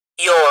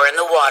You're in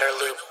the water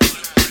loop.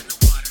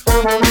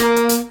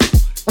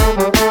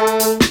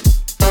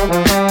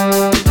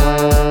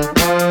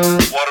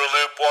 Water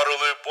loop, water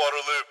loop,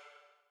 water loop.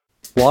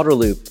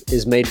 Waterloop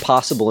is made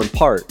possible in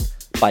part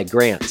by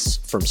grants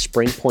from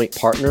Spring Point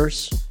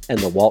Partners and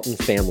the Walton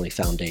Family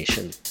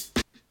Foundation.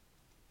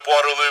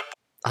 Waterloop.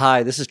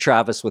 Hi, this is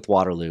Travis with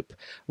Waterloop.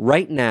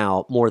 Right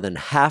now, more than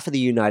half of the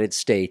United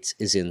States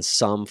is in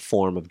some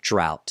form of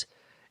drought.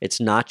 It's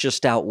not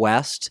just out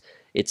west.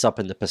 It's up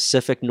in the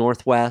Pacific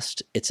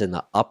Northwest. It's in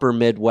the upper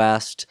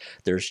Midwest.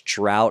 There's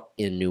drought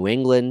in New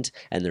England,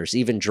 and there's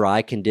even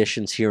dry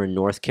conditions here in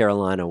North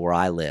Carolina where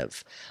I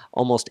live.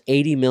 Almost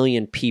 80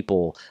 million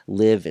people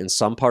live in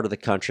some part of the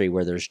country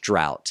where there's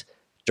drought.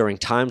 During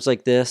times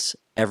like this,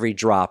 every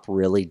drop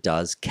really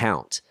does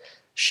count.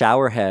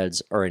 Shower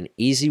heads are an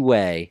easy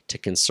way to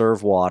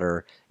conserve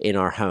water in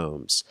our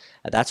homes.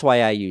 That's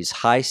why I use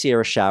High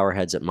Sierra shower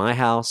heads at my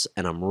house,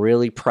 and I'm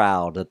really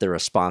proud that they're a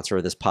sponsor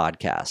of this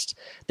podcast.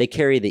 They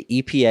carry the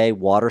EPA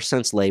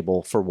WaterSense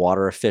label for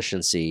water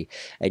efficiency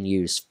and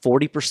use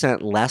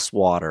 40% less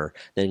water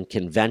than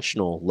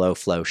conventional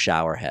low-flow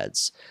shower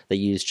heads. They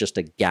use just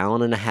 1.5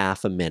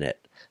 gallons a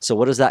minute. So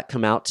what does that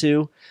come out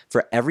to?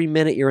 For every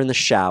minute you're in the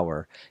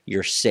shower,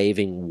 you're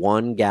saving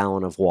 1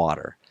 gallon of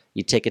water.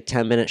 You take a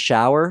 10-minute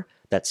shower,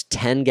 that's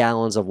 10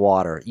 gallons of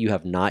water you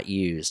have not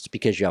used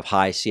because you have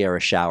High Sierra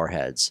shower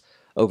heads.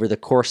 Over the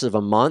course of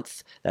a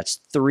month, that's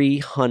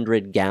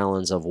 300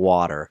 gallons of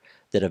water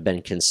that have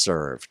been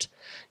conserved.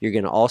 You're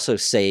going to also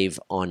save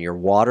on your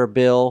water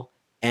bill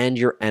and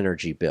your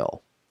energy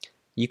bill.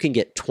 You can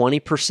get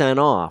 20%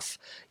 off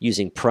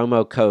using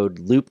promo code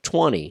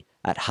LOOP20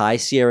 at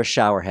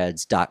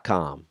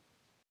highsierrashowerheads.com.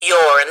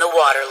 You're in the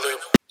water loop.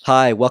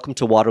 Hi, welcome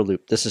to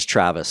Waterloop. This is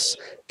Travis.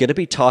 Going to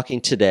be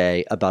talking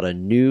today about a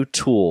new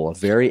tool, a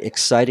very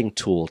exciting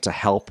tool to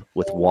help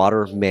with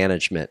water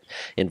management.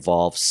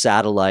 Involves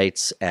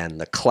satellites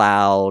and the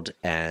cloud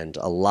and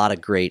a lot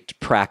of great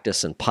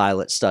practice and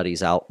pilot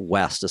studies out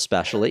west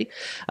especially.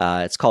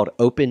 It's called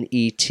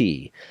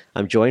OpenET.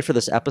 I'm joined for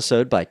this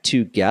episode by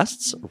two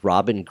guests,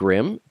 Robin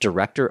Grimm,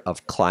 Director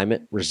of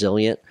Climate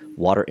Resilient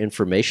Water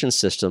Information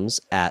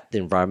Systems at the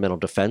Environmental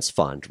Defense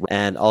Fund,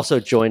 and also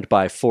joined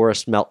by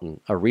Forrest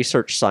Melton, a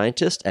research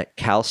scientist at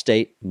Cal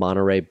State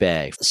Monterey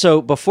Bay.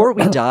 So before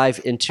we dive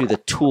into the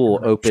tool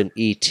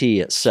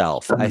OpenET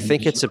itself, I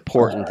think it's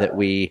important that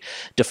we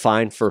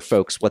define for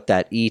folks what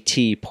that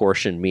ET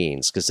portion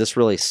means, because this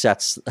really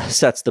sets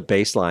the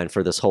baseline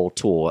for this whole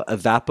tool.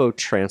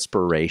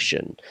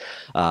 Evapotranspiration.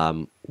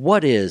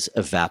 What is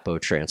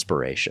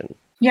evapotranspiration?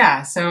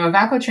 Yeah, so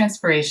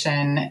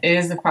evapotranspiration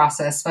is the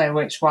process by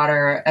which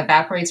water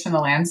evaporates from the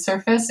land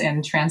surface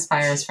and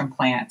transpires from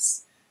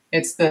plants.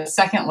 It's the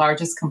second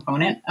largest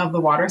component of the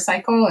water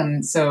cycle,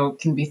 and so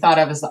can be thought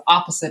of as the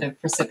opposite of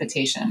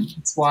precipitation.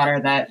 It's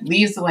water that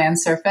leaves the land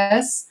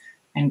surface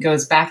and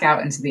goes back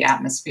out into the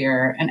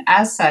atmosphere. And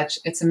as such,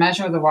 it's a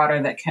measure of the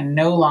water that can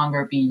no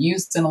longer be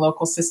used in a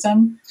local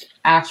system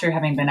after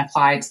having been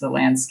applied to the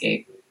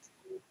landscape.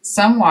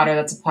 Some water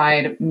that's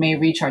applied may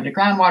recharge a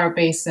groundwater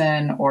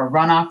basin or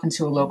run off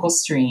into a local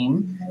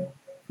stream,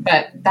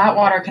 but that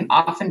water can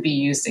often be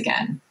used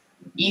again.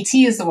 ET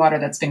is the water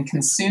that's been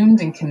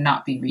consumed and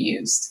cannot be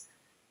reused.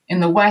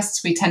 In the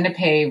West, we tend to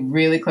pay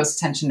really close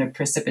attention to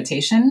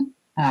precipitation,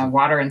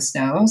 water and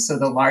snow, so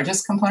the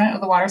largest component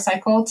of the water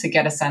cycle, to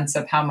get a sense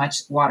of how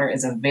much water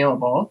is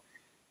available.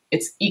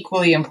 It's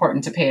equally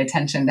important to pay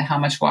attention to how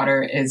much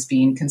water is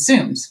being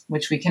consumed,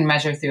 which we can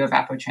measure through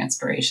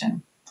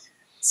evapotranspiration.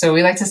 So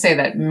we like to say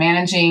that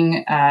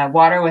managing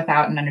water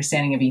without an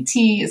understanding of ET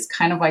is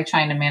kind of like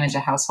trying to manage a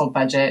household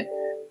budget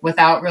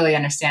without really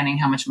understanding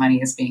how much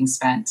money is being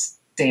spent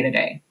day to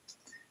day.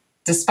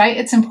 Despite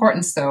its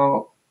importance,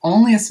 though,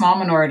 only a small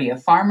minority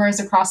of farmers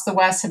across the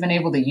West have been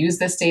able to use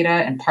this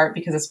data, in part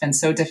because it's been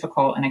so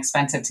difficult and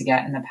expensive to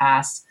get in the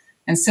past.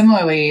 And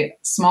similarly,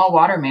 small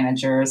water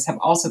managers have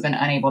also been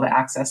unable to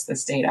access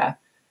this data.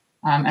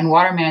 And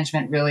water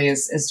management really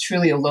is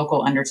truly a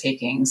local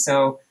undertaking.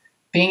 So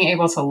being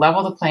able to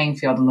level the playing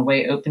field in the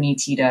way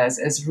OpenET does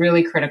is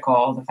really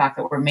critical. The fact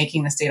that we're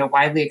making this data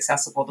widely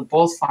accessible to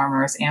both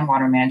farmers and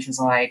water managers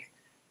alike,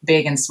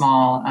 big and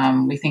small,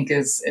 we think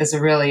is a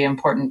really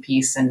important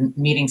piece in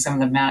meeting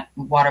some of the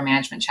water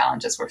management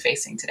challenges we're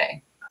facing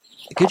today.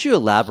 Could you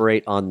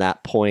elaborate on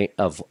that point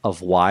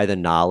of why the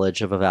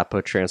knowledge of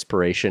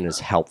evapotranspiration is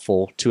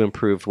helpful to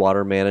improved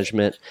water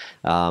management?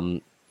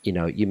 You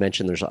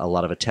mentioned there's a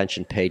lot of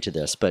attention paid to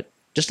this, but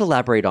just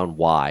elaborate on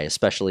why,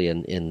 especially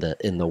in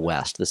the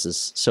West. This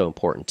is so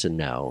important to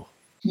know.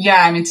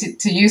 Yeah, I mean,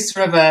 to use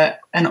sort of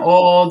an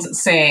old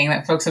saying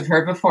that folks have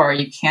heard before,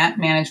 you can't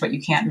manage what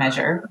you can't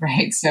measure,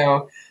 right?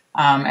 So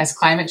as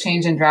climate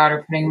change and drought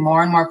are putting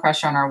more and more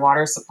pressure on our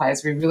water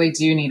supplies, we really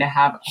do need to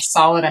have a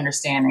solid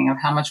understanding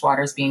of how much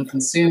water is being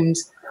consumed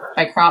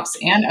by crops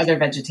and other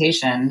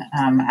vegetation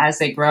as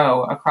they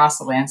grow across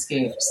the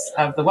landscapes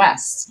of the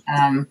West.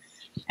 And,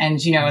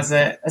 as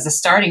a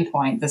starting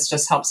point, this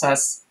just helps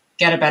us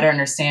get a better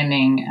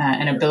understanding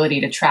and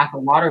ability to track a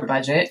water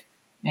budget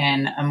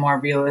in a more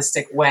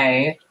realistic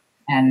way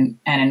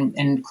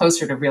and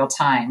closer to real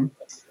time.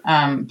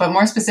 But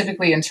more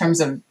specifically, in terms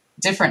of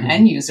different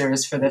end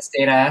users for this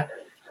data,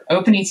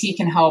 OpenET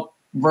can help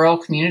rural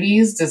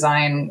communities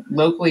design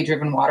locally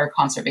driven water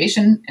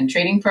conservation and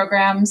trading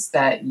programs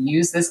that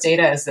use this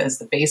data as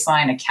the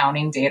baseline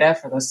accounting data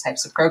for those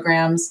types of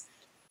programs.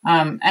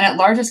 And at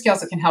larger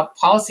scales, it can help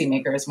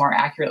policymakers more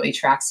accurately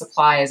track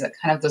supplies at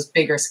kind of those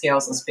bigger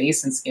scales, those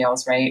basin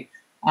scales, right?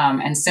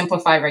 And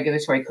simplify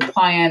regulatory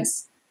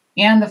compliance.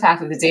 And the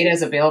fact that the data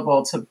is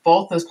available to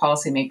both those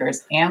policymakers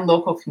and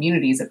local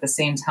communities at the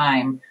same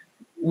time,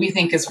 we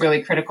think is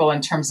really critical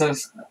in terms of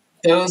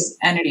those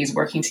entities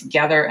working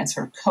together and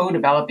sort of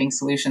co-developing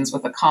solutions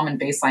with a common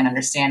baseline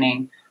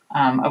understanding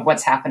of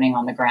what's happening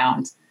on the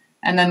ground.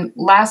 And then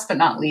last but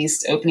not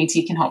least,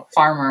 OpenET can help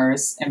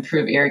farmers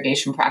improve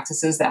irrigation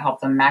practices that help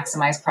them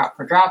maximize crop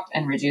per drop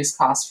and reduce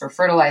costs for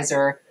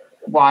fertilizer,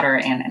 water,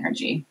 and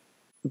energy.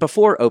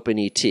 Before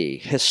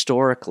OpenET,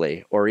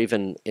 historically, or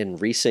even in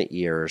recent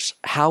years,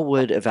 how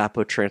would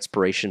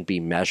evapotranspiration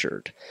be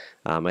measured?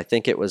 I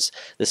think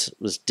this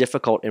was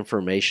difficult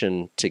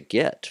information to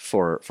get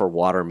for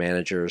water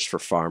managers, for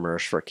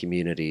farmers, for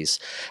communities.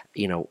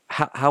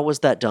 How was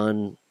that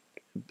done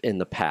in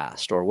the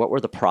past, or what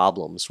were the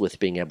problems with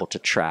being able to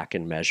track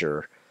and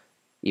measure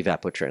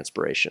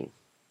evapotranspiration?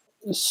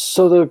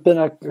 So there have been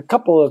a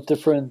couple of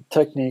different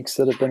techniques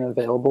that have been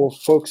available.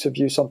 Folks have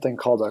used something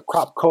called a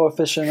crop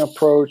coefficient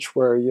approach,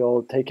 where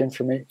you'll take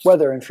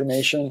weather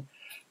information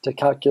to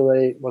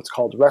calculate what's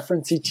called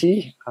reference ET,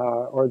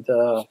 or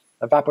the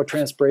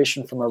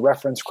evapotranspiration from a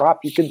reference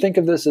crop. You can think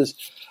of this as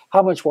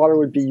how much water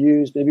would be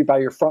used maybe by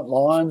your front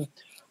lawn,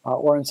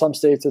 or in some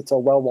states it's a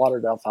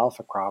well-watered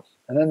alfalfa crop.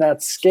 And then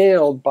that's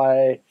scaled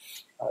by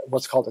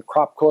what's called a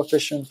crop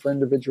coefficient for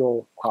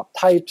individual crop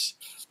types,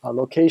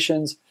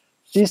 locations.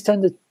 These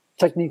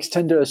techniques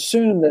tend to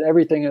assume that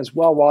everything is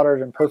well watered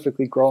and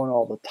perfectly grown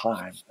all the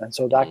time, and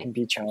so that can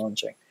be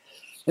challenging.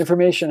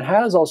 Information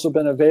has also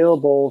been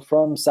available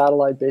from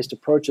satellite-based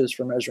approaches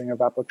for measuring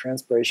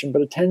evapotranspiration,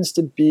 but it tends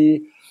to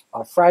be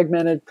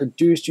fragmented,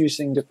 produced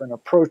using different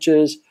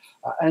approaches,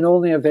 and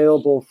only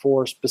available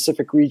for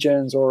specific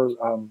regions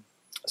or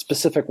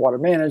specific water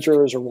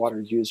managers or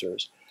water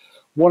users.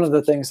 One of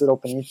the things that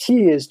OpenET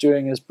is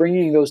doing is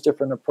bringing those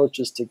different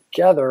approaches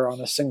together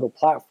on a single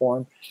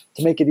platform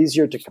to make it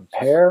easier to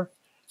compare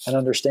and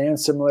understand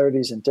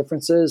similarities and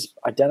differences,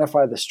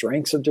 identify the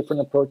strengths of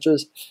different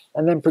approaches,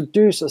 and then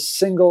produce a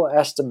single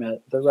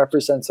estimate that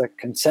represents a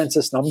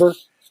consensus number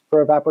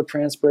for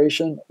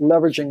evapotranspiration,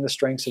 leveraging the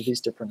strengths of these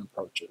different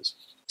approaches.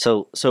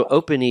 So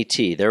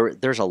OpenET,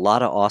 there's a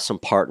lot of awesome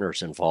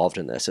partners involved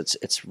in this.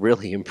 It's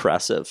really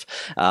impressive.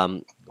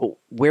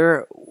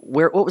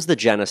 What was the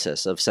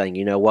genesis of saying,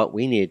 you know what,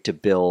 we need to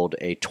build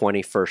a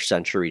 21st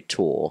century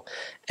tool?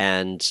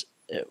 And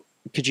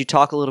could you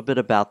talk a little bit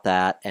about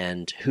that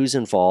and who's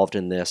involved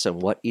in this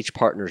and what each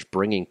partner is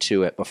bringing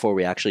to it before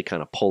we actually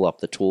kind of pull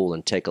up the tool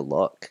and take a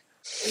look?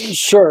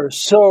 Sure.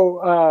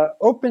 So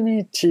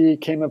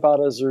OpenET came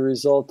about as a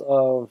result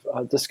of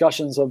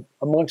discussions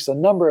amongst a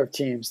number of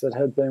teams that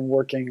had been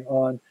working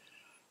on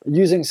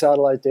using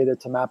satellite data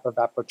to map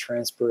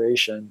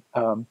evapotranspiration.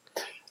 I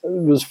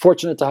was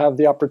fortunate to have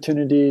the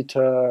opportunity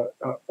to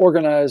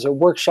organize a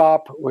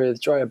workshop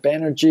with Joya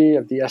Banerjee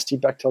of the S.T.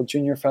 Bechtel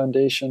Jr.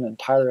 Foundation and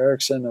Tyler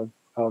Erickson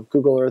of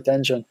Google Earth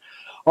Engine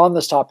on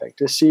this topic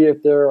to see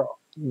if there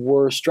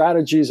were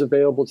strategies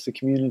available to the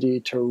community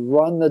to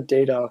run the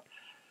data,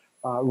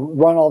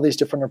 run all these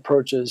different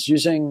approaches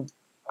using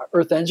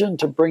Earth Engine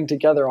to bring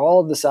together all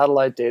of the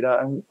satellite data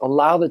and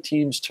allow the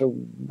teams to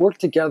work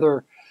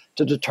together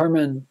to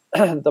determine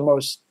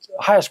the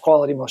highest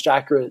quality, most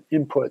accurate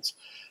inputs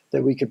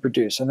that we could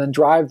produce, and then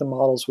drive the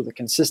models with a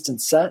consistent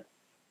set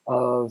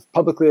of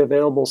publicly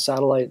available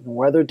satellite and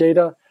weather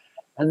data,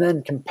 and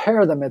then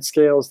compare them at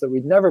scales that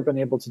we'd never been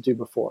able to do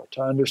before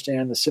to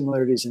understand the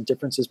similarities and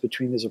differences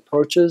between these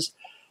approaches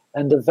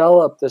and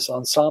develop this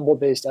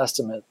ensemble-based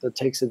estimate that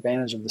takes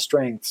advantage of the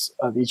strengths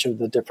of each of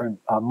the different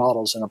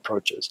models and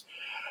approaches.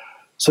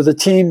 So the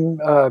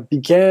team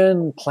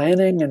began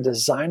planning and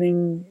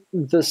designing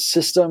this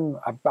system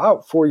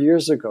about 4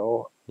 years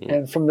ago. Yeah.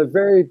 And from the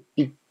very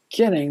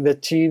beginning, the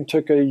team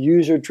took a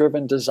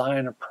user-driven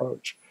design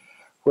approach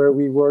where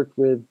we worked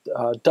with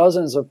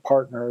dozens of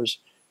partners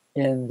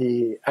in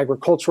the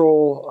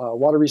agricultural,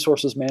 water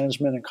resources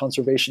management, and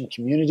conservation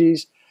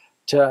communities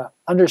to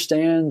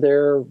understand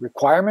their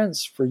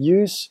requirements for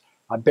use,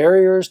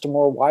 barriers to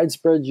more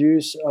widespread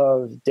use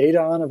of data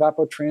on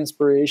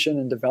evapotranspiration,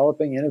 and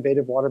developing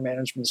innovative water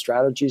management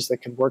strategies that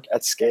can work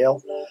at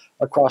scale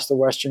across the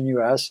Western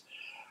U.S.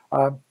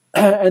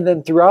 And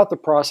then throughout the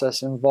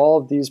process,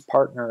 involve these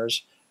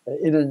partners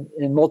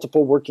in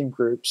multiple working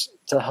groups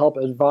to help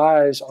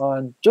advise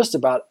on just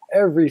about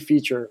every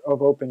feature of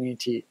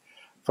OpenET,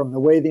 from the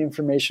way the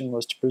information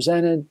was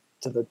presented,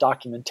 to the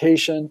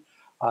documentation,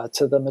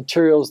 to the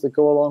materials that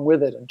go along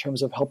with it in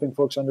terms of helping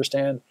folks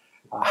understand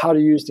how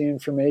to use the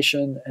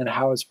information and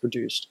how it's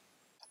produced.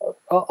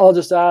 I'll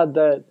just add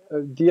that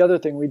the other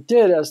thing we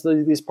did as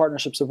these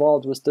partnerships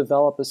evolved was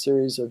develop a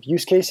series of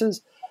use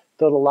cases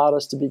that allowed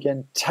us to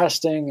begin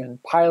testing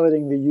and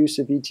piloting the use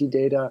of ET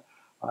data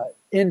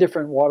in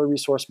different water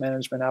resource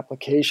management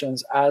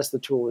applications as the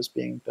tool was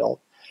being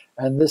built.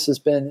 And this has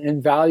been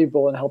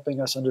invaluable in helping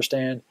us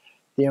understand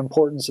the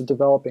importance of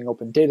developing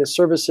open data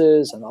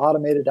services and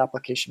automated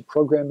application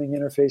programming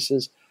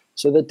interfaces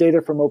so that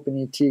data from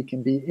OpenET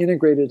can be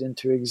integrated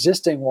into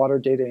existing water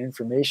data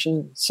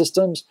information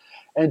systems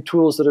and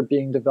tools that are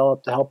being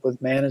developed to help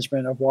with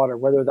management of water,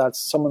 whether that's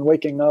someone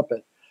waking up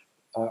at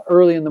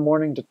early in the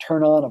morning to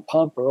turn on a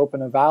pump or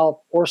open a valve,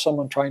 or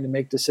someone trying to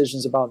make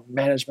decisions about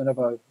management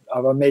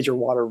of a major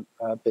water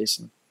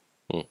basin.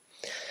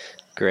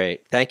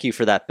 Great. Thank you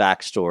for that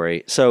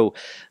backstory. So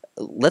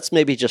let's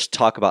maybe just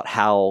talk about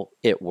how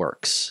it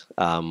works.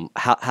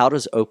 How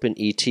does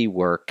OpenET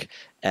work?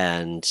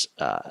 And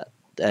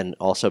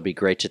also be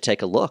great to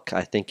take a look.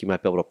 I think you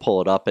might be able to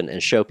pull it up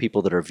and show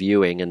people that are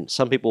viewing, and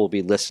some people will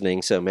be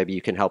listening, so maybe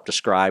you can help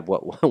describe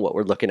what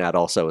we're looking at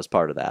also as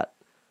part of that.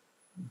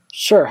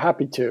 Sure,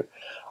 happy to.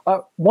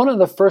 One of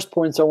the first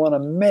points I want to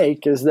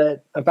make is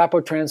that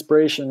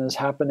evapotranspiration is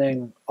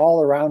happening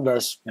all around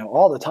us,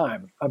 all the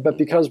time. But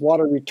because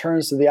water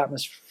returns to the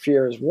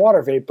atmosphere as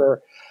water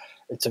vapor,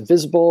 it's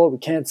invisible. We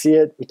can't see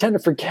it. We tend to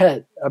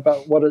forget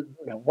about what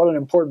an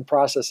important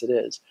process it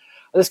is.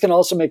 This can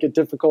also make it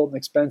difficult and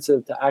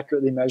expensive to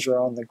accurately measure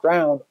on the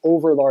ground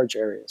over large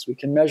areas. We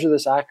can measure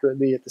this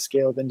accurately at the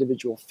scale of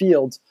individual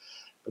fields,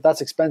 but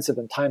that's expensive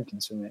and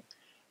time-consuming.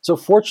 So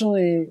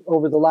fortunately,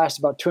 over the last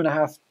about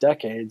 2.5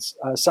 decades,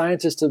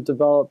 scientists have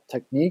developed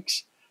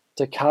techniques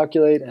to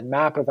calculate and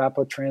map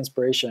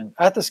evapotranspiration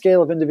at the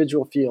scale of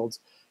individual fields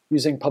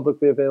using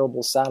publicly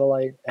available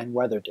satellite and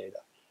weather data.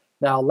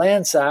 Now,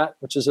 Landsat,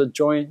 which is a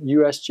joint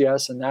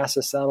USGS and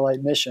NASA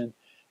satellite mission,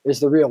 is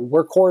the real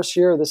workhorse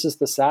here. This is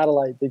the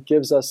satellite that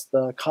gives us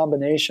the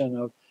combination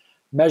of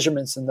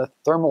measurements in the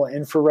thermal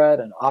infrared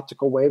and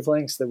optical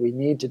wavelengths that we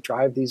need to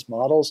drive these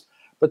models.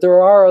 But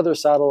there are other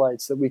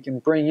satellites that we can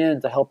bring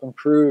in to help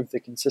improve the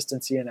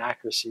consistency and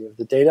accuracy of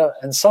the data.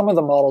 And some of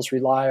the models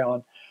rely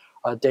on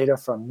data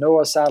from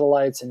NOAA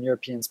satellites and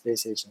European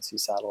Space Agency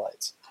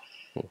satellites.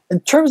 In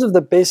terms of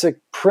the basic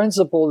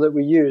principle that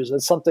we use,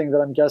 it's something that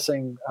I'm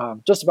guessing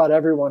just about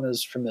everyone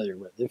is familiar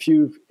with. If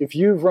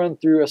you've run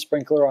through a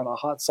sprinkler on a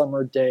hot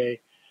summer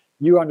day,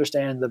 you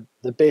understand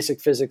the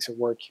basic physics at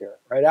work here,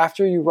 right?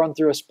 After you run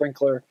through a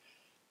sprinkler,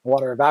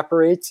 water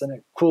evaporates and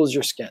it cools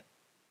your skin.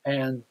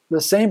 And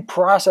the same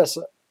process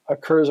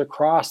occurs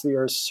across the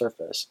Earth's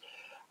surface.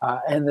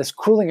 And this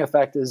cooling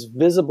effect is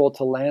visible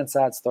to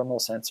Landsat's thermal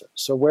sensors.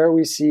 So where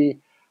we see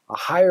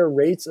higher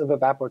rates of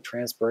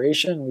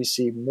evapotranspiration, we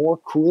see more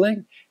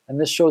cooling, and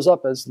this shows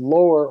up as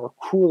lower or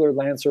cooler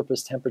land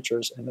surface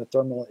temperatures in the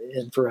thermal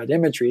infrared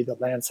imagery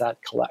that Landsat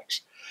collects.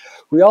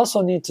 We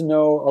also need to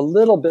know a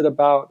little bit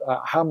about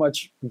how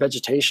much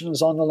vegetation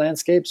is on the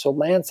landscape. So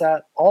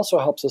Landsat also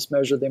helps us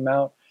measure the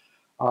amount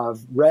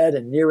of red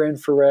and near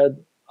infrared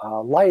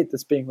light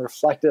that's being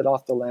reflected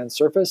off the land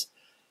surface.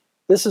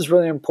 This is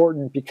really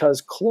important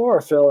because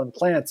chlorophyll in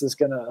plants is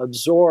going to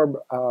absorb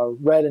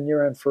red and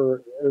near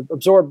infrared,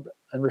 absorb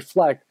and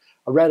reflect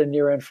a red and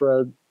near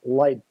infrared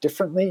light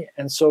differently.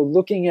 And so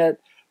looking at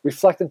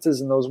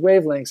reflectances in those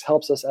wavelengths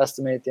helps us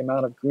estimate the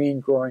amount of green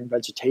growing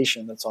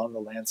vegetation that's on the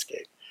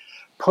landscape.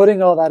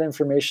 Putting all that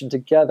information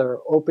together,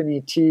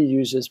 OpenET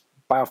uses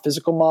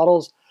biophysical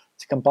models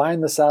to combine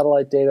the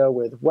satellite data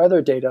with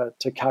weather data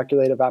to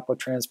calculate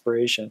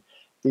evapotranspiration,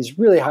 these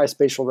really high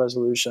spatial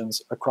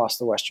resolutions across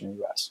the Western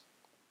US.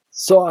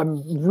 So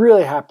I'm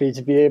really happy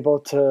to be able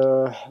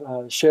to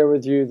share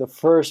with you the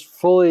first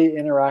fully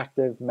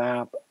interactive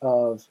map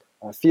of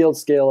field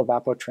scale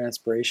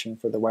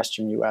evapotranspiration for the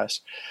Western US.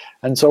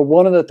 And so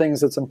one of the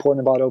things that's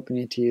important about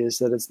OpenET is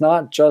that it's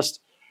not just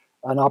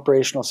an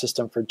operational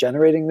system for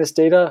generating this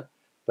data,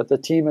 but the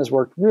team has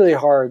worked really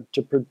hard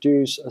to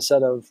produce a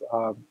set of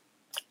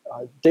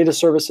data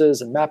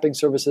services and mapping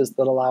services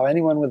that allow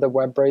anyone with a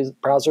web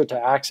browser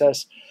to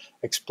access,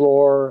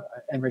 explore,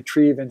 and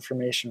retrieve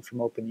information from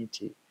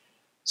OpenET.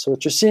 So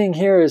what you're seeing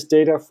here is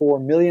data for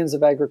millions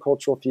of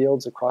agricultural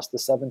fields across the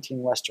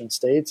 17 western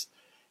states.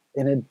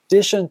 In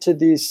addition to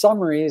these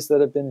summaries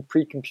that have been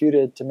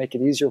pre-computed to make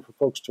it easier for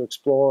folks to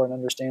explore and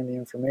understand the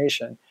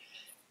information,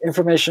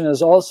 information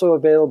is also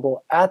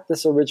available at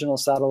this original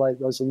satellite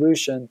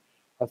resolution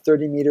of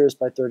 30 meters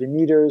by 30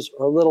 meters,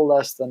 or a little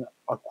less than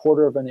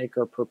 1/4 of an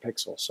acre per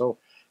pixel. So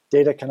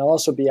data can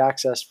also be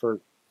accessed for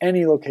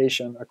any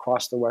location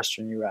across the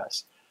Western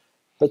US.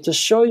 But to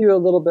show you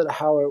a little bit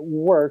how it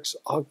works,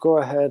 I'll go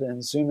ahead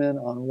and zoom in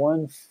on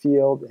one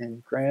field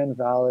in Grand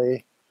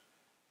Valley,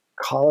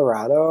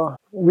 Colorado.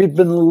 We've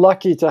been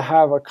lucky to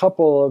have a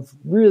couple of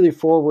really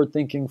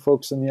forward-thinking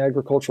folks in the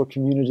agricultural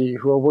community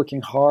who are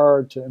working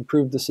hard to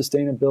improve the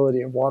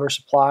sustainability of water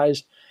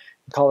supplies.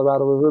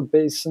 Colorado River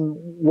Basin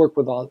work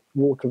with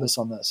us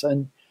on this.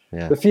 And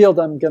the field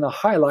I'm going to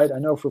highlight, I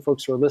know for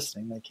folks who are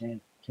listening, they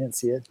can't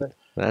see it, but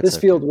this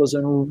field was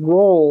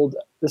enrolled,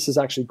 this is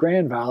actually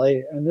Grand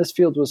Valley, and this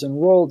field was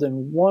enrolled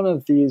in one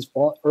of these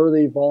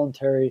early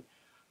voluntary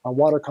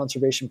water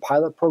conservation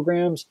pilot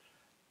programs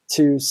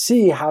to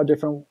see how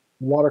different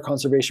water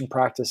conservation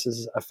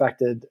practices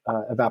affected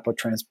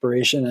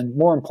evapotranspiration, and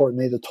more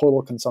importantly, the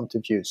total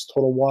consumptive use,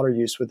 total water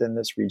use within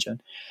this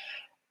region.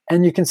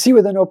 And you can see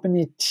within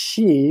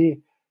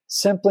OpenET,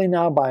 simply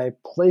now by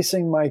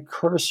placing my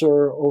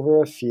cursor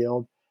over a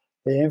field,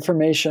 the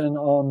information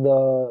on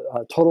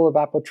the total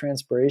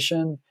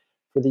evapotranspiration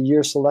for the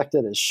year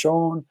selected is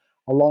shown,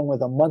 along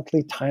with a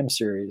monthly time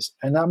series.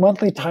 And that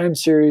monthly time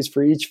series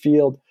for each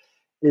field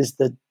is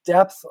the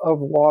depth of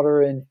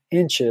water in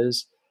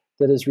inches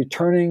that is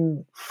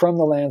returning from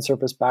the land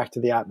surface back to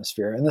the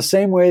atmosphere. In the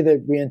same way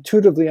that we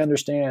intuitively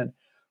understand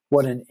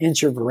what an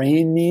inch of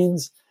rain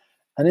means,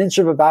 an inch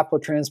of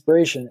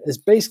evapotranspiration is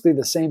basically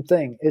the same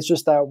thing. It's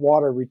just that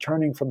water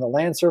returning from the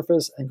land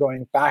surface and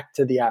going back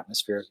to the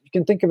atmosphere. You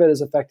can think of it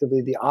as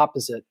effectively the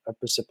opposite of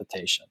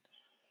precipitation.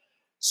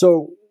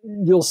 So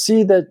you'll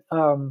see that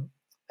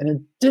in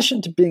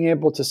addition to being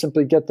able to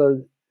simply get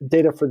the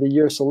data for the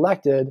year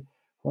selected,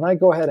 when I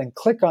go ahead and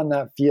click on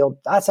that field,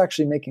 that's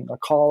actually making a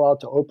call out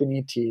to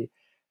OpenET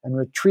and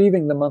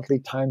retrieving the monthly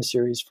time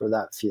series for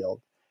that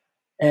field.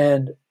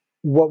 And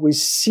what we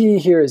see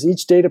here is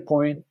each data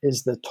point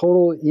is the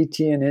total ET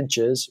in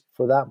inches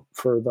for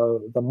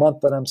the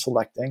month that I'm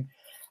selecting.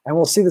 And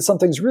we'll see that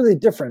something's really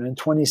different in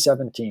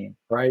 2017,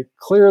 right?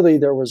 Clearly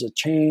there was a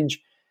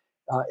change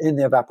in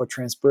the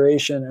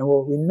evapotranspiration. And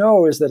what we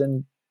know is that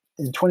in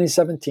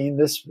 2017,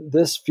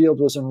 this field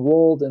was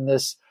enrolled in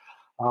this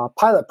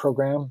pilot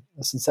program,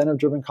 this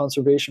incentive-driven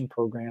conservation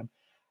program.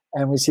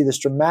 And we see this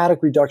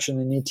dramatic reduction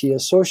in ET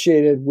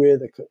associated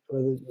with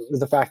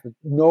the fact that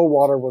no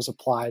water was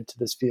applied to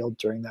this field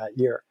during that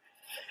year.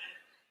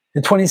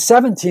 In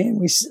 2017,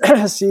 we see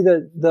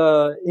that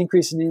the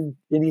increase in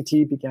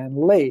ET began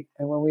late.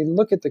 And when we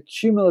look at the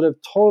cumulative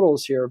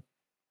totals here,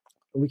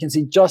 we can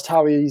see just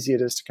how easy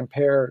it is to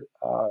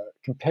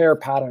compare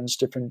patterns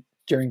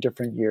during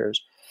different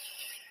years.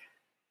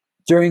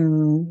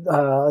 During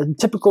a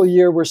typical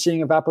year, we're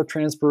seeing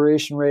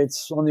evapotranspiration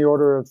rates on the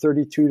order of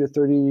 32 to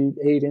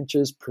 38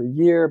 inches per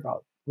year,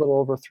 about a little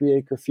over 3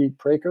 acre-feet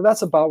per acre.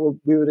 That's about what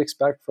we would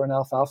expect for an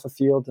alfalfa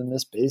field in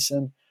this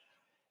basin.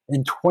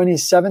 In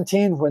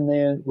 2017, when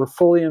they were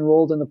fully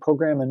enrolled in the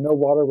program and no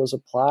water was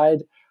applied,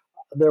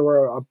 there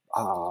were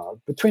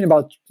between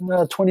about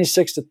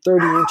 26 to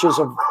 30 inches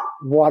of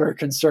water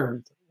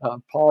conserved.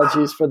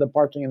 Apologies for the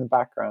barking in the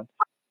background.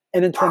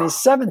 And in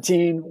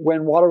 2017,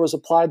 when water was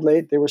applied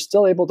late, they were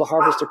still able to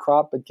harvest a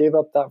crop, but gave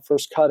up that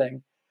first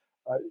cutting.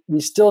 We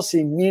still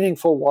see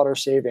meaningful water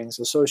savings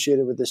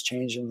associated with this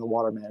change in the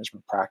water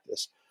management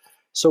practice.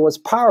 So what's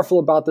powerful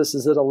about this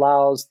is it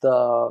allows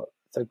the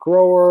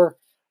grower,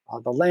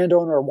 the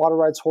landowner or water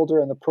rights holder,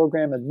 and the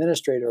program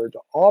administrator to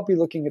all be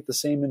looking at the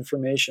same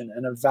information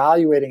and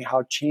evaluating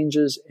how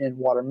changes in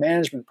water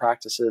management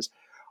practices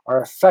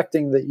are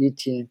affecting the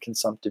ET and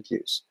consumptive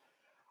use.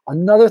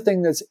 Another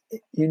thing that's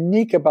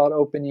unique about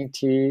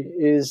OpenET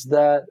is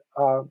that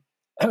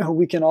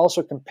we can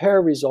also compare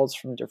results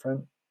from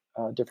different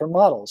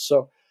models.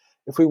 So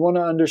if we want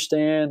to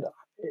understand,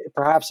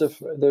 perhaps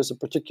if there's a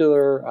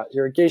particular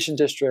irrigation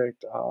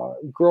district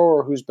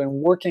grower who's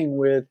been working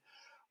with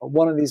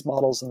one of these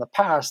models in the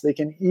past, they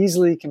can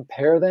easily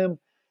compare them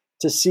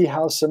to see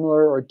how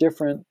similar or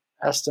different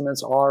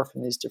estimates are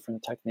from these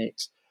different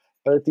techniques.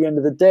 But at the end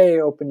of the day,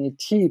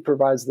 OpenET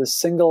provides this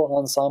single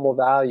ensemble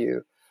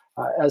value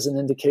as an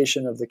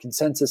indication of the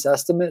consensus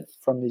estimate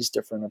from these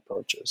different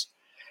approaches.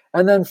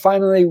 And then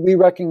finally, we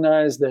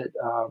recognize that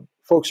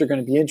folks are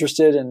going to be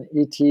interested in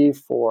ET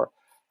for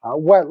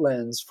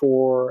wetlands,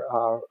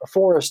 for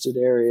forested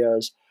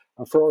areas,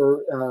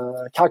 for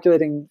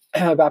calculating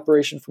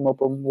evaporation from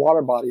open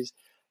water bodies.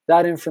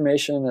 That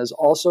information is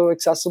also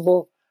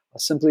accessible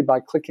simply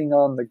by clicking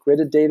on the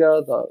gridded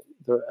data.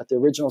 At the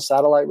original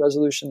satellite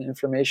resolution,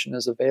 information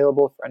is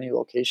available for any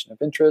location of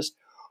interest.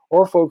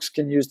 Or folks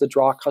can use the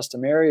Draw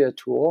Custom Area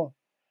tool.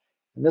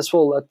 And this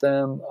will let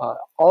them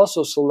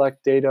also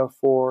select data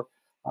for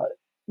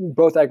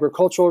both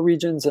agricultural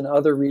regions and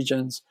other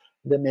regions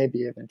that may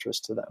be of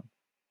interest to them.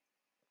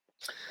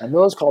 And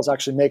those calls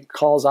actually make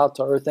calls out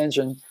to Earth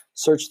Engine,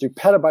 search through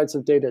petabytes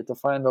of data to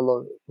find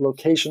the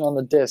location on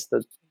the disk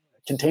that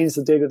contains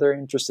the data they're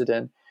interested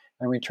in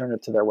and return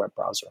it to their web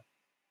browser.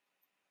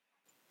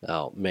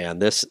 Oh man,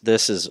 this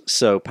is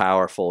so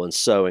powerful and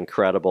so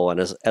incredible. And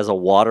as a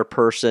water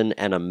person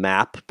and a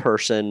map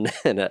person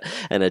and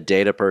a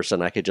data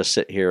person, I could just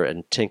sit here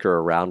and tinker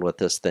around with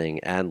this thing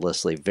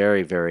endlessly.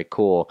 Very, very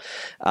cool.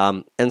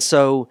 And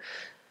so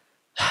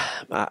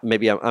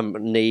maybe I'm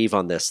naive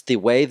on this. The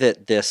way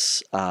that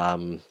this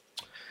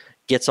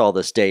gets all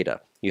this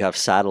data, you have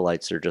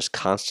satellites that are just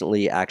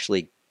constantly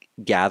actually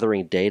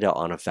gathering data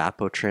on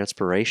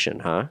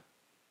evapotranspiration, huh?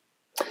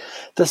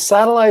 The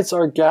satellites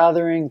are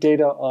gathering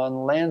data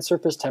on land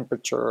surface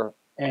temperature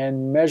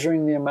and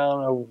measuring the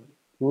amount of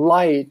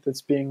light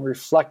that's being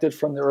reflected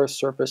from the Earth's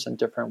surface in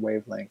different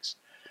wavelengths.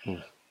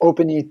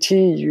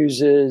 OpenET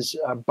uses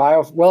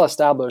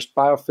well-established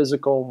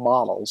biophysical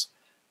models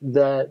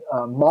that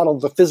model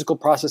the physical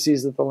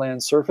processes at the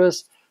land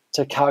surface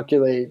to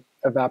calculate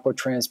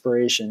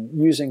evapotranspiration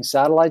using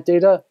satellite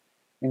data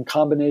in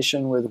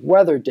combination with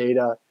weather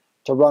data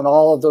to run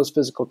all of those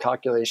physical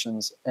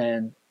calculations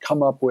and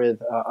come up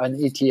with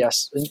an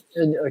ETS,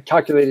 a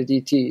calculated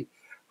ET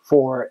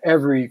for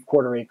every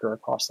quarter acre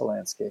across the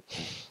landscape.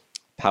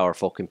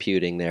 Powerful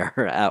computing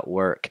there at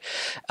work.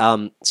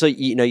 So,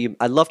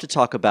 I'd love to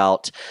talk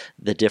about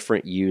the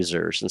different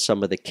users and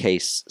some of the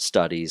case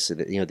studies,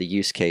 the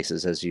use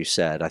cases, as you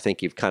said. I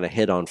think you've kind of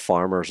hit on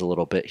farmers a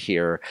little bit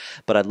here,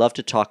 but I'd love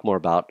to talk more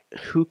about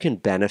who can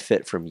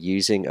benefit from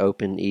using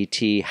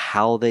OpenET,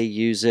 how they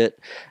use it,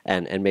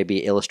 and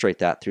maybe illustrate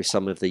that through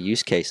some of the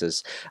use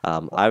cases.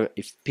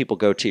 If people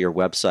go to your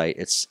website,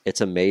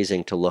 it's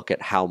amazing to look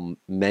at how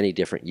many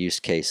different use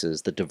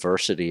cases, the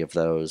diversity of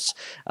those,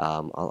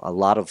 a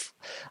lot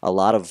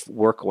of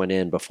work went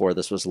in before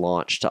this was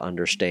launched to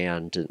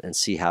understand and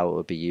see how it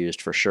would be used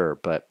for sure.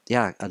 But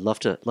yeah, I'd love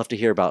to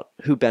hear about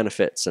who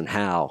benefits and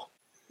how.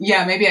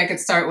 Yeah, maybe I could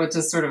start with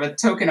just sort of a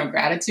token of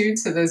gratitude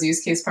to those use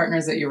case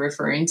partners that you're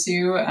referring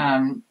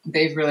to.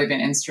 They've really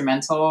been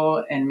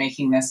instrumental in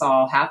making this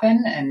all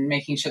happen and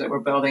making sure that we're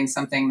building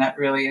something that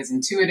really is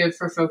intuitive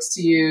for folks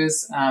to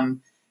use,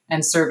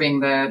 and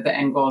serving the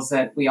end goals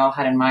that we all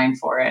had in mind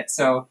for it.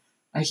 So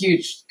a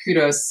huge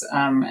kudos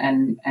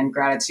and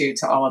gratitude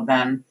to all of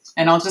them.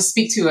 And I'll just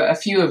speak to a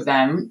few of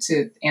them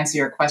to answer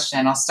your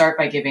question. I'll start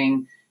by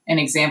giving an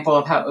example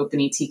of how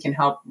OpenET can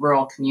help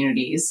rural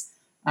communities.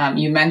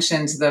 You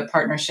mentioned the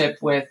partnership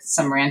with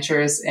some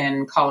ranchers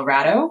in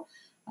Colorado.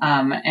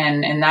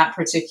 And in that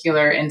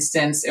particular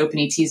instance,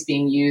 OpenET is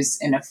being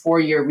used in a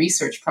 4-year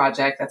research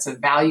project that's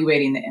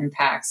evaluating the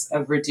impacts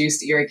of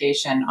reduced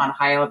irrigation on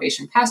high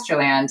elevation pasture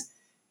land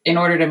in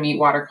order to meet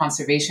water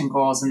conservation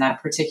goals in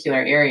that particular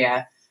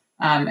area.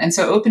 And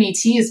so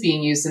OpenET is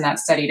being used in that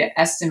study to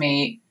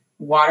estimate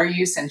water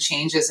use and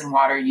changes in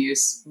water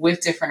use with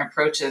different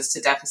approaches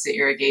to deficit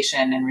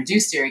irrigation and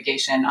reduced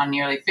irrigation on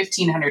nearly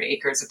 1,500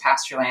 acres of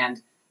pasture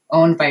land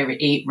owned by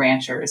 8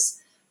 ranchers.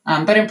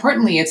 But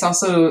importantly, it's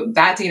also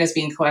that data is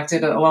being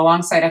collected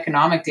alongside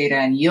economic data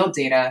and yield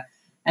data.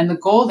 And the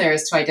goal there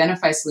is to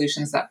identify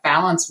solutions that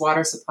balance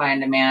water supply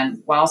and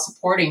demand while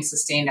supporting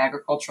sustained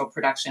agricultural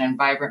production and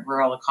vibrant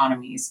rural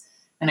economies.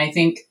 And I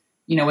think,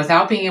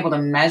 without being able to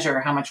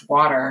measure how much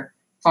water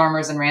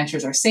farmers and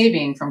ranchers are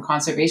saving from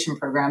conservation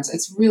programs,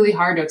 it's really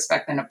hard to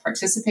expect them to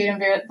participate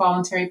in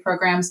voluntary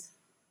programs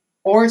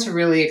or to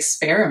really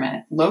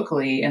experiment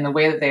locally in the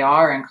way that they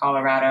are in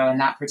Colorado in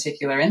that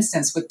particular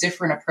instance with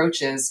different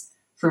approaches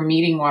for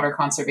meeting water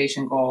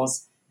conservation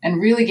goals and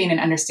really gain an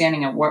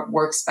understanding of what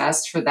works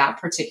best for that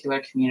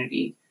particular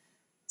community.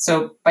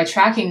 So by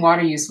tracking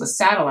water use with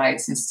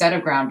satellites instead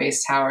of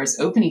ground-based towers,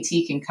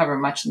 OpenET can cover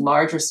much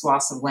larger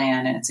swaths of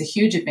land. And it's a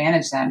huge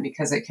advantage then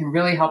because it can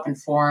really help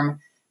inform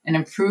and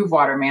improve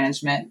water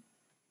management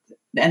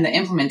and the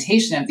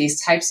implementation of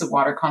these types of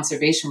water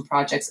conservation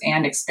projects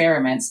and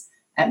experiments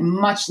at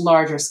much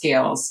larger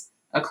scales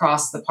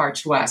across the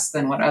parched West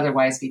than would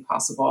otherwise be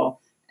possible,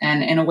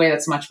 and in a way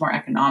that's much more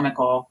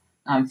economical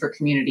for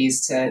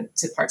communities to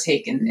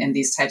partake in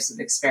these types of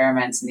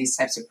experiments and these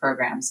types of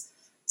programs.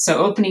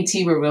 So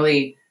OpenET, we're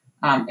really,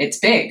 it's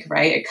big,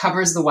 right? It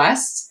covers the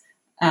West.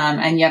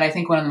 And yet I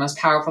think one of the most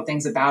powerful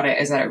things about it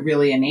is that it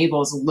really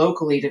enables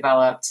locally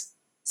developed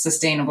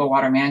sustainable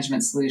water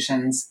management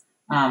solutions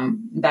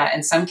that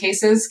in some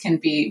cases can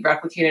be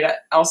replicated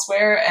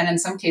elsewhere. And in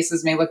some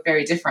cases may look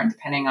very different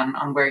depending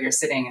on where you're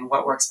sitting and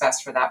what works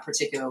best for that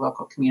particular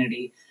local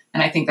community.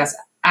 And I think that's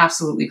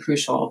absolutely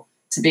crucial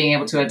to being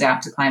able to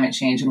adapt to climate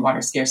change and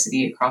water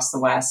scarcity across the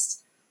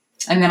West.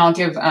 And then I'll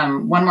give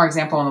one more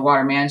example on the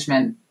water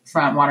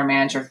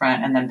manager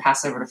front, and then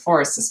pass over to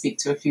Forrest to speak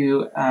to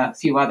a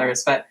few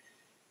others. But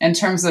in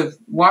terms of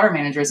water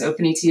managers,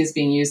 OpenET is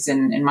being used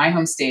in my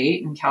home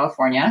state, in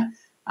California,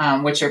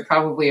 which you're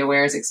probably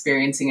aware is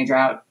experiencing a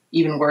drought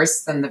even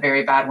worse than the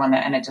very bad one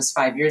that ended just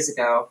 5 years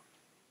ago.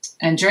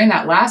 And during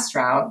that last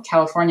drought,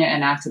 California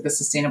enacted the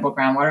Sustainable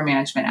Groundwater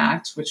Management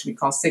Act, which we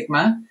call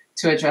SGMA,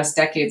 to address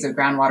decades of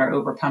groundwater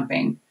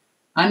overpumping.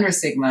 Under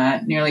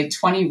SGMA, nearly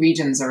 20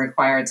 regions are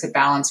required to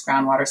balance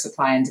groundwater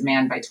supply and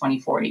demand by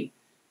 2040.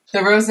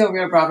 The Rosedale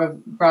Rio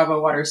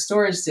Bravo Water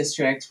Storage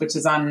District, which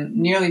is on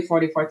nearly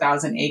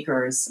 44,000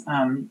 acres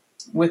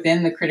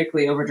within the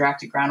critically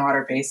overdrafted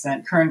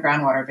current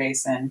groundwater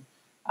basin,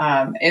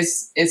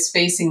 is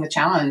facing the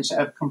challenge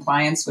of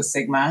compliance with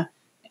SGMA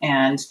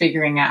and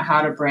figuring out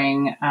how to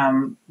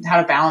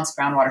balance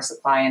groundwater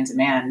supply and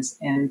demand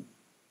in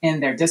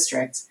their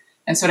district.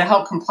 And so to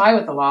help comply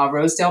with the law,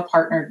 Rosedale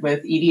partnered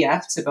with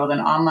EDF to build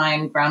an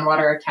online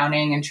groundwater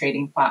accounting and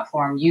trading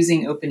platform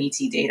using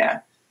OpenET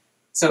data.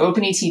 So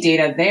OpenET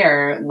data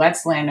there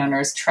lets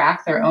landowners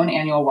track their own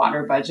annual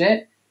water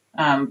budget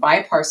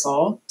by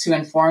parcel to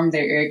inform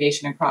their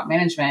irrigation and crop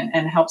management,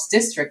 and helps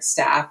district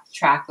staff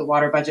track the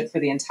water budget for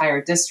the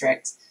entire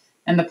district.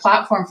 And the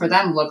platform for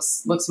them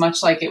looks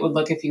much like it would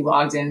look if you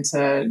logged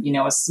into, a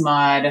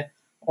SMUD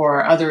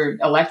or other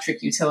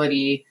electric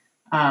utility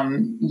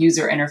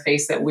user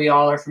interface that we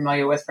all are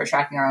familiar with for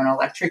tracking our own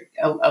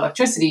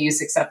electricity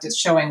use, except it's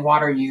showing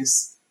water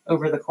use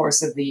over the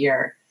course of the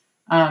year.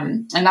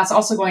 And that's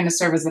also going to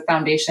serve as the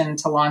foundation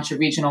to launch a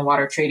regional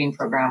water trading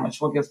program,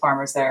 which will give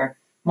farmers there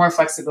more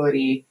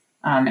flexibility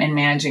in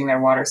managing their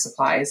water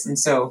supplies. And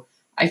so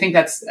I think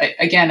that's,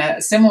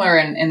 again, similar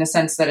in the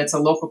sense that it's a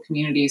local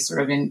community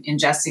sort of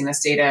ingesting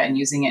this data and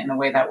using it in a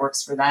way that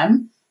works for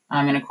them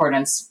in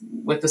accordance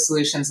with the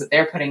solutions that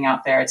they're putting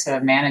out there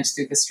to manage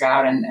through this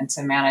drought and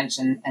to manage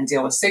and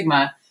deal with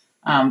SGMA.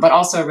 But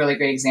also a really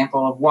great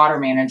example of water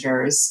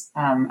managers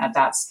at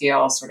that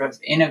scale sort of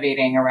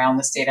innovating around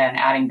this data and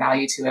adding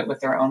value to it with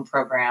their own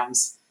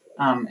programs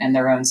and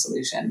their own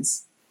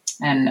solutions.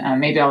 And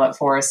maybe I'll let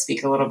Forrest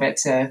speak a little bit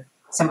to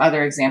some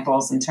other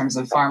examples in terms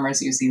of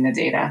farmers using the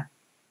data.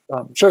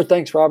 Sure,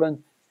 thanks,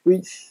 Robin.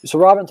 So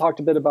Robin talked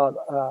a bit about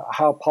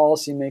how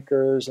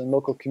policymakers and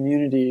local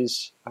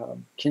communities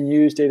can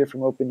use data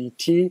from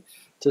OpenET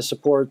to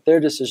support their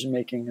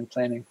decision-making and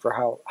planning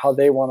for how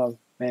they want to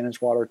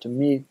manage water to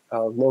meet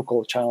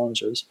local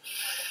challenges.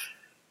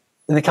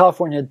 In the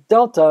California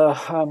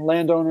Delta,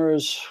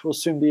 landowners will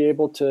soon be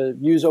able to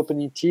use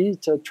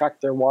OpenET to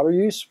track their water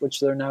use, which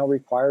they're now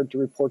required to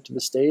report to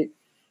the state.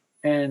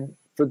 And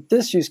for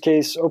this use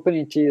case,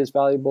 OpenET is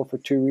valuable for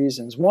two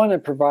reasons. One,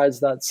 it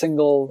provides that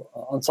single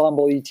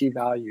ensemble ET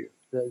value,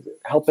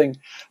 helping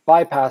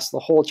bypass the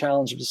whole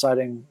challenge of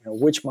deciding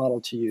which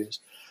model to use.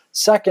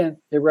 Second,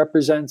 it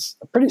represents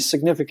a pretty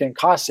significant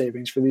cost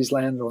savings for these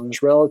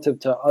landowners relative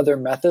to other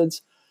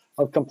methods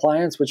of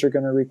compliance, which are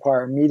going to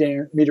require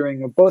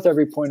metering of both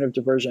every point of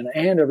diversion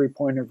and every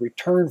point of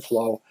return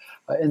flow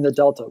in the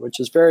Delta,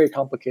 which is very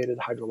complicated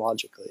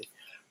hydrologically.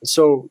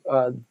 So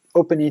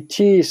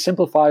OpenET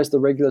simplifies the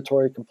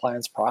regulatory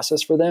compliance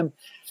process for them.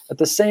 At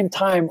the same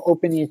time,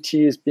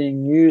 OpenET is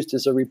being used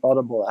as a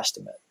rebuttable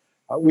estimate.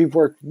 We've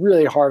worked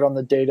really hard on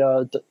the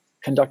data,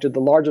 conducted the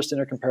largest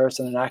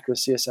intercomparison and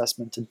accuracy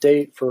assessment to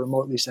date for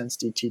remotely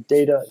sensed ET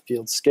data at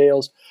field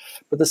scales,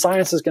 but the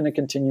science is going to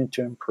continue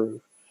to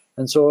improve.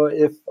 And so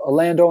if a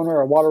landowner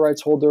or water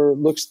rights holder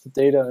looks at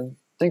the data and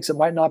thinks it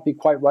might not be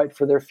quite right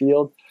for their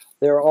field,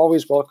 they're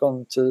always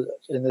welcome to,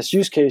 in this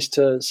use case,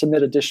 to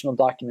submit additional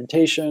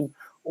documentation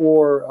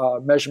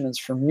or measurements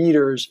from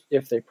meters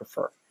if they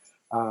prefer.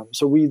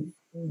 So we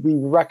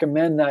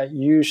recommend that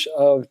use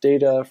of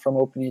data from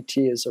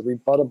OpenET as a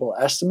rebuttable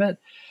estimate,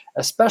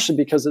 especially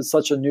because it's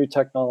such a new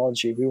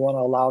technology. We want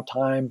to allow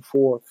time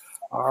for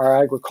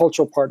our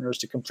agricultural partners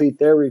to complete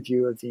their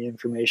review of the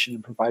information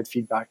and provide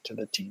feedback to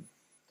the team.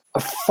 A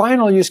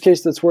final use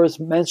case that's worth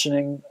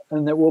mentioning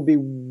and that we'll be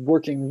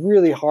working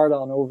really hard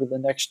on over the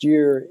next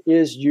year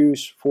is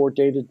use for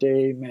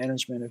day-to-day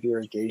management of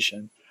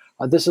irrigation.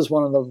 This is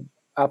one of the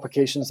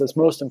applications that's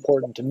most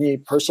important to me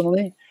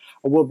personally.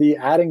 We'll be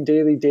adding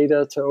daily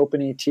data to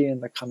OpenET in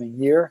the coming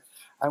year.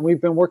 And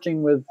we've been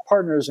working with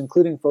partners,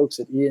 including folks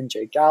at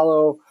E&J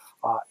Gallo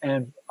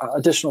and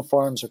additional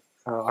farms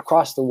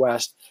across the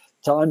West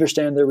to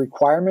understand their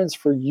requirements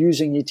for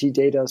using ET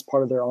data as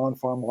part of their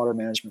on-farm water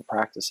management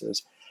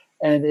practices.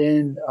 And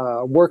in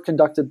work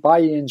conducted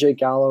by E&J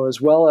Gallo, as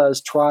well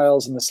as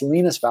trials in the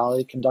Salinas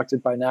Valley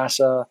conducted by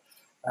NASA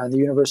and the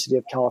University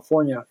of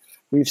California,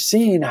 we've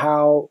seen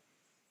how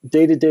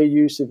day-to-day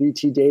use of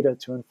ET data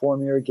to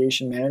inform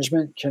irrigation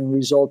management can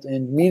result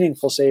in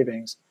meaningful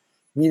savings,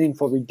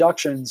 meaningful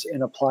reductions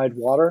in applied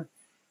water,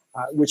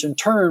 which in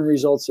turn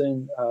results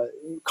in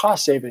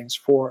cost savings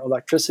for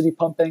electricity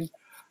pumping.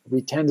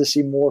 We tend to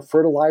see more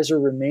fertilizer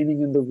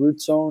remaining in the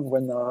root zone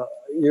when the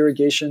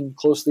irrigation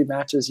closely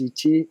matches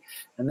ET,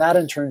 and that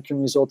in turn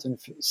can result in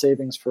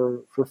savings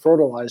for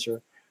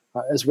fertilizer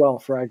as well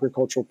for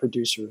agricultural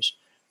producers.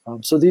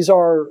 So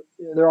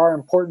there are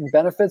important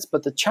benefits,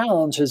 but the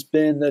challenge has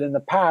been that in the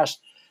past,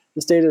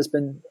 this data has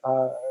been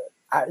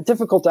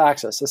difficult to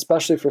access,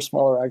 especially for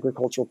smaller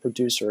agricultural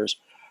producers.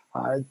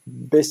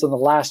 Based on the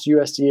last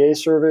USDA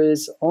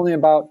surveys, only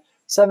about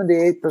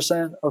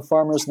 78% of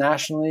farmers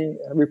nationally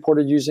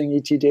reported using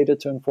ET data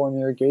to inform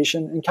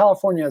irrigation. In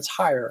California, it's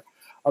higher,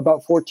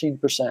 about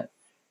 14%.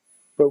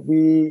 But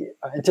we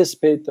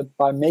anticipate that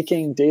by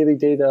making daily ET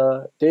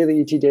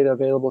data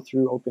available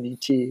through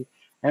OpenET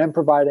and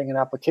providing an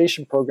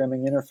application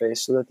programming interface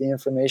so that the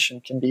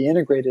information can be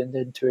integrated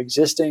into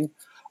existing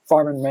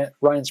farm and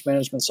ranch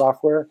management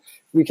software,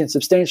 we can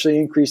substantially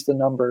increase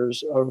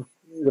the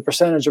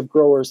percentage of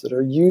growers that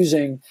are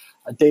using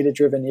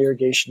data-driven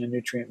irrigation and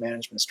nutrient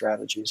management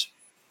strategies.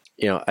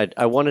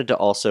 I wanted to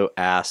also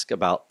ask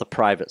about the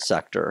private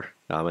sector.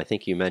 I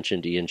think you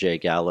mentioned E&J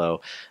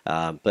Gallo,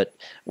 but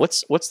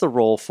what's the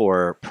role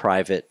for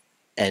private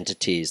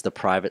entities, the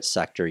private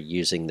sector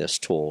using this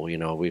tool?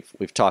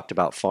 We've talked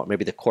about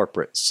maybe the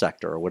corporate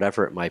sector or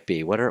whatever it might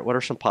be. What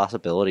are some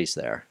possibilities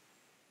there?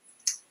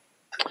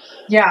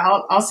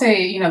 Yeah, I'll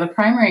say, the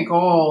primary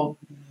goal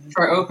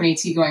for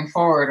OpenET going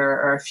forward,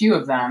 or a few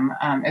of them,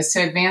 is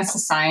to advance the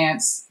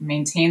science,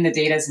 maintain the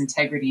data's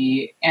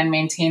integrity, and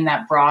maintain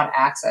that broad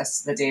access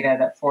to the data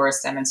that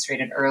Forrest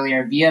demonstrated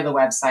earlier via the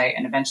website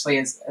and eventually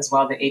as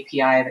well the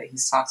API that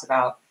he's talked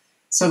about,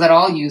 so that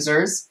all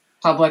users,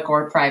 public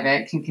or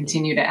private, can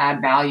continue to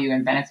add value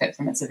and benefit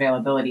from its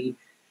availability.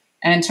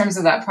 And in terms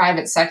of that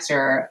private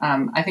sector,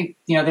 I think,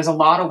 there's a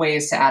lot of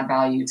ways to add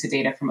value to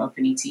data from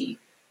OpenET.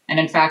 And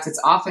in fact, it's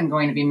often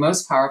going to be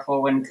most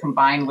powerful when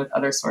combined with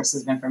other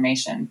sources of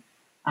information.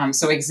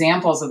 So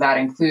examples of that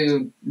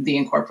include the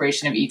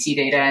incorporation of ET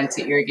data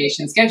into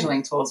irrigation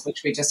scheduling tools,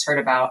 which we just heard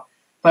about,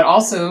 but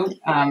also,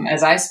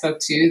 as I spoke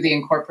to, the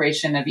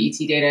incorporation of ET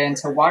data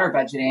into water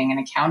budgeting and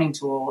accounting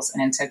tools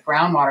and into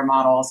groundwater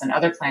models and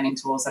other planning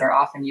tools that are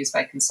often used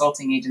by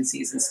consulting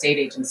agencies and state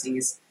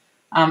agencies.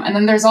 And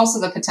then there's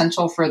also the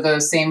potential for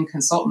those same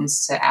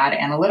consultants to add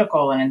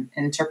analytical and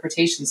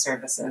interpretation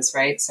services,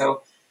 right?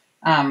 So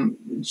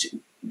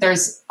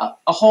there's a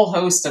whole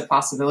host of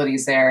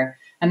possibilities there.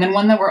 And then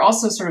one that we're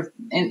also sort of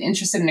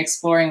interested in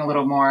exploring a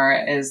little more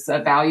is the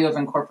value of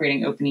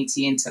incorporating OpenET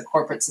into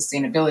corporate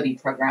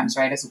sustainability programs,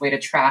 right, as a way to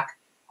track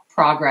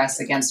progress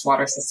against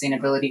water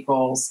sustainability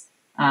goals.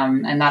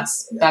 And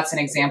that's an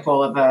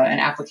example of an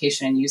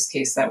application and use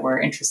case that we're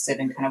interested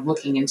in kind of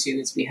looking into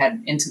as we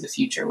head into the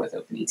future with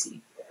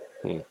OpenET.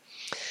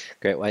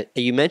 Great. Well,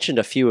 you mentioned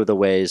a few of the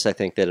ways I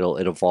think that it'll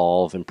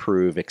evolve,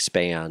 improve,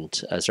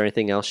 expand. Is there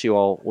anything else you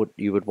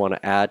would want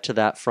to add to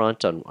that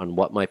front on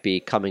what might be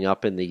coming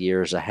up in the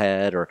years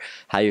ahead, or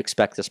how you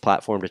expect this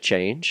platform to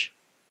change?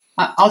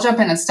 I'll jump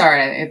in and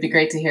start. It'd be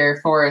great to hear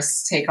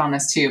Forrest's take on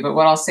this too. But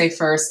what I'll say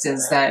first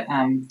is that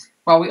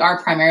while we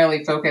are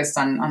primarily focused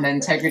on the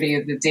integrity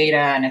of the data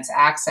and its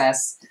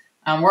access,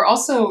 we're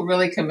also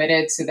really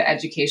committed to the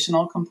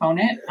educational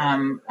component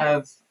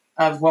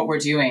of what we're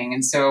doing.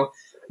 And so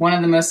one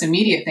of the most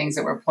immediate things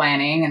that we're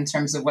planning in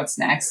terms of what's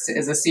next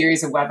is a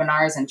series of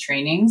webinars and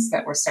trainings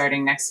that we're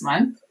starting next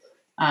month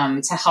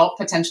to help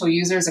potential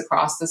users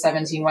across the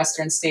 17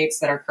 Western states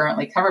that are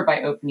currently covered by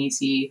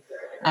OpenET.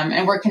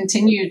 And we're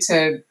continue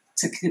to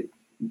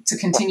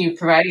continue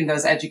providing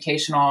those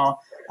educational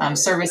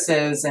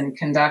services and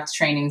conduct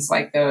trainings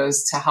like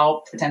those to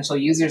help potential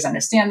users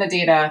understand the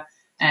data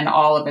and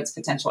all of its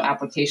potential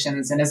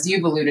applications. And as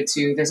you've alluded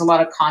to, there's a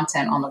lot of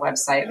content on the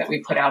website that we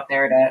put out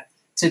there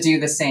to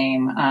do the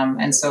same.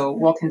 And so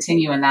we'll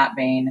continue in that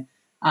vein.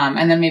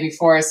 And then maybe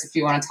Forrest, if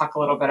you want to talk a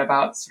little bit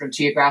about sort of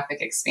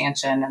geographic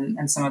expansion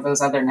and some of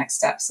those other next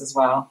steps as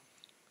well.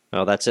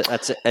 Oh, that's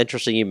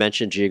interesting. You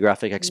mentioned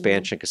geographic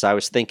expansion, because I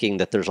was thinking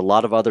that there's a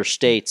lot of other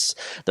states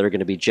that are going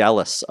to be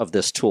jealous of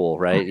this tool,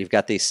 right? You've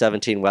got these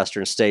 17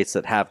 Western states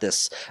that have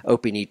this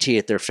OpenET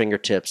at their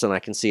fingertips, and I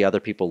can see other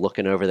people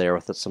looking over there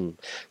with some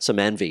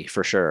envy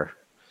for sure.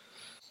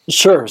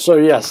 Sure. So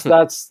yes,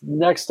 that's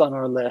next on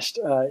our list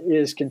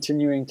is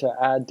continuing to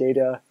add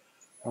data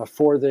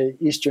for the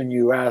eastern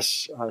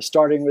U.S.,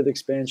 starting with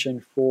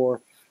expansion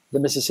for the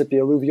Mississippi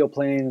alluvial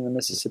plain and the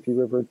Mississippi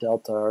River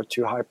Delta are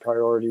two high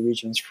priority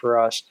regions for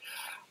us.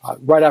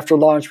 Right after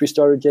launch, we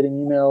started getting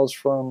emails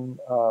from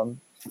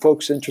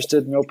folks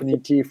interested in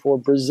OpenET for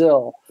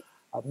Brazil,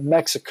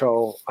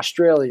 Mexico,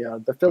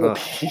 Australia, the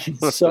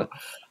Philippines. So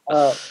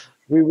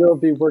we will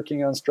be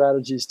working on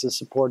strategies to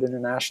support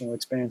international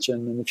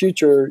expansion in the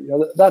future.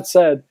 That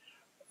said,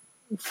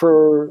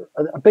 for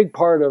a big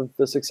part of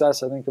the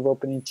success, I think, of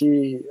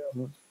OpenET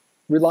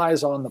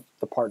relies on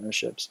the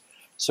partnerships.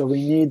 So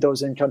we need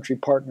those in-country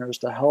partners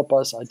to help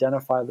us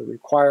identify the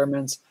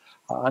requirements,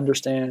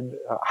 understand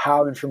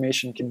how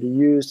information can be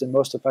used and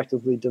most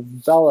effectively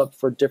developed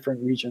for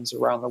different regions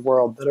around the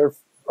world that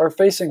are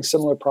facing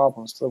similar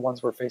problems to the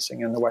ones we're facing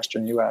in the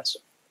Western U.S.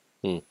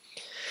 Yeah,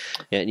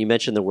 and you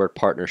mentioned the word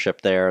partnership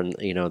there, and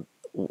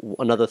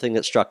another thing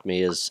that struck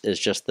me is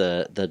just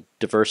the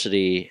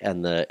diversity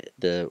and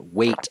the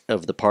weight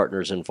of the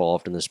partners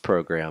involved in this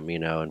program.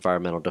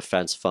 Environmental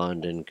Defense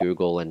Fund and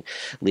Google and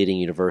leading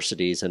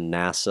universities and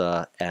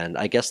NASA, and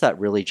I guess that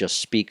really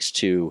just speaks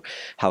to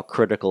how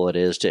critical it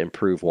is to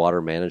improve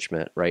water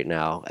management right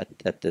now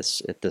at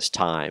this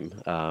time.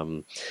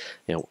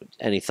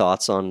 Any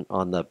thoughts on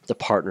the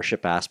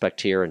partnership aspect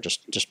here and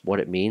just what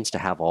it means to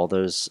have all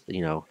those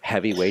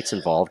heavyweights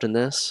involved in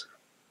this?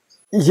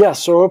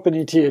 Yes, so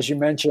OpenET, as you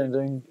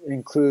mentioned,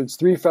 includes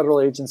 3 federal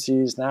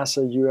agencies: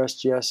 NASA,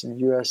 USGS, and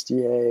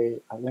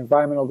USDA, the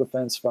Environmental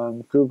Defense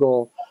Fund,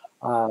 Google,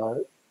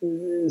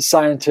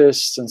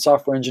 scientists and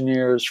software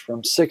engineers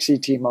from 6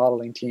 ET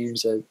modeling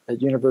teams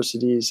at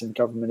universities and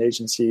government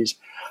agencies,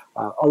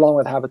 along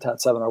with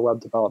Habitat 7, our web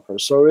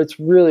developers. So it's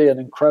really an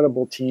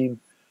incredible team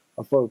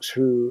of folks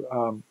who,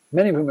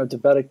 many of whom have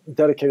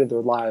dedicated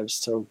their lives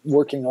to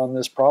working on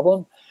this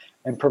problem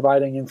and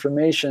providing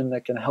information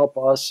that can help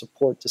us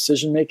support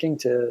decision-making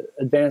to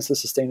advance the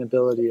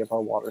sustainability of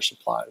our water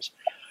supplies.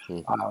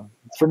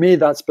 For me,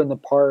 that's been the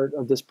part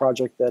of this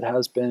project that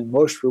has been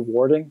most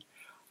rewarding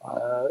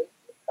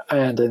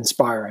and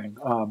inspiring.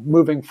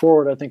 Moving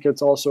forward, I think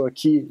it's also a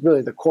key,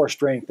 really the core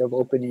strength of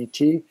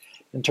OpenET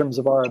in terms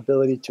of our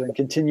ability to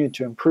continue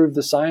to improve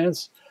the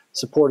science,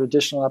 support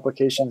additional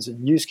applications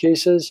and use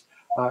cases,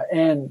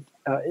 and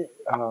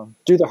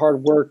do the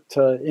hard work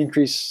to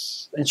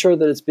ensure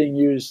that it's being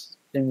used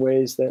in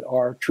ways that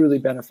are truly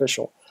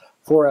beneficial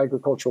for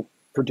agricultural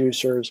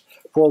producers,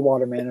 for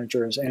water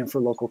managers, and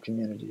for local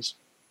communities.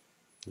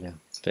 Yeah,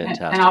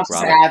 fantastic. And I'll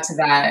just add to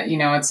that,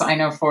 I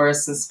know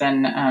Forrest has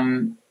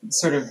been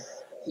sort of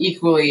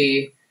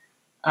equally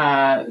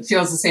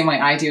feels the same way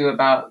I do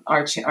about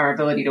our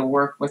ability to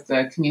work with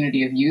the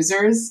community of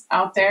users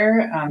out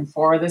there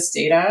for this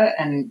data,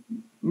 and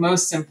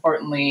most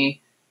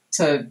importantly,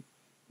 to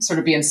sort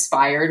of be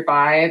inspired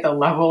by the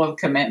level of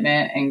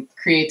commitment and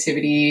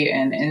creativity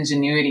and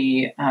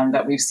ingenuity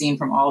that we've seen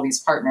from all these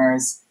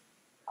partners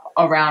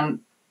around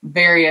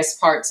various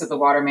parts of the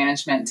water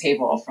management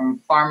table, from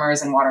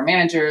farmers and water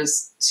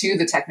managers to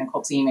the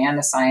technical team and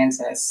the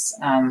scientists.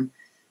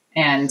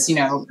 And,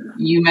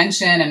 you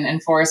mentioned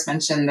and Forrest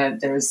mentioned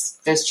that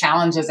there's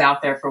challenges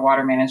out there for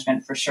water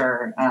management for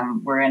sure.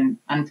 We're in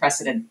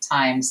unprecedented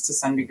times to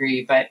some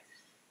degree, but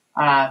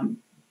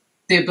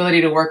the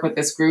ability to work with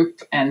this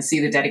group and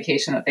see the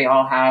dedication that they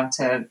all have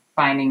to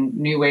finding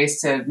new ways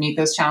to meet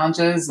those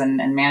challenges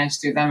and manage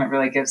through them, it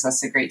really gives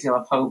us a great deal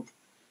of hope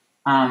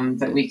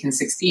that we can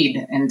succeed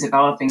in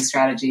developing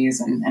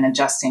strategies and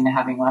adjusting to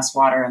having less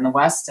water in the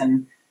West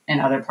and in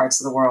other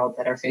parts of the world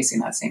that are facing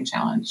that same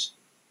challenge.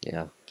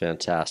 Yeah,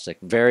 fantastic.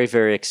 Very,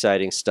 very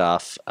exciting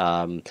stuff.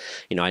 I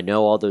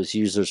know all those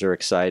users are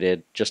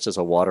excited. Just as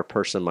a water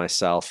person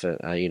myself,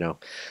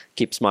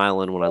 keep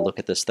smiling when I look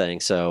at this thing.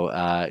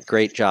 So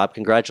great job.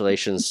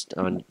 Congratulations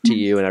to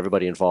you and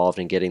everybody involved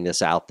in getting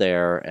this out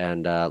there,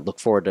 and look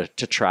forward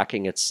to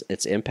tracking its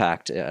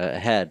impact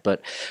ahead.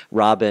 But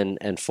Robin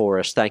and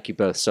Forrest, thank you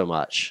both so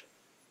much.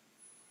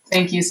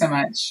 Thank you so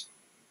much.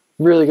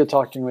 Really good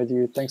talking with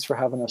you. Thanks for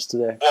having us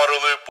today.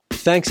 Waterloop.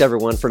 Thanks,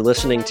 everyone, for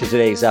listening to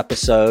today's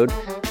episode.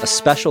 A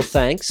special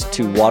thanks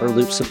to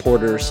Waterloop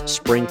supporters,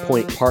 Spring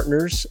Point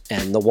Partners,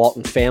 and the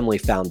Walton Family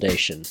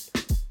Foundation.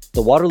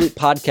 The Waterloop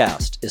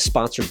podcast is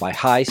sponsored by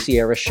High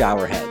Sierra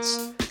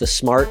Showerheads, the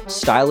smart,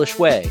 stylish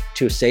way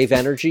to save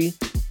energy,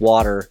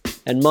 water,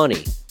 and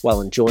money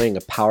while enjoying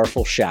a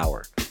powerful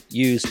shower.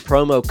 Use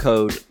promo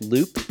code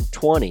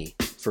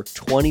LOOP20 for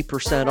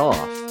 20%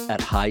 off at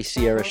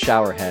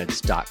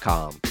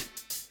highsierrashowerheads.com.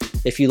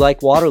 If you like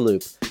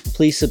Waterloop,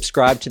 please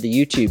subscribe to the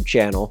YouTube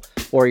channel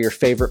or your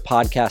favorite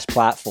podcast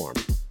platform.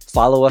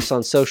 Follow us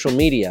on social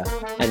media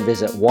and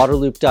visit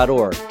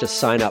waterloop.org to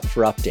sign up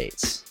for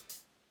updates.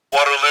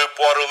 Waterloop.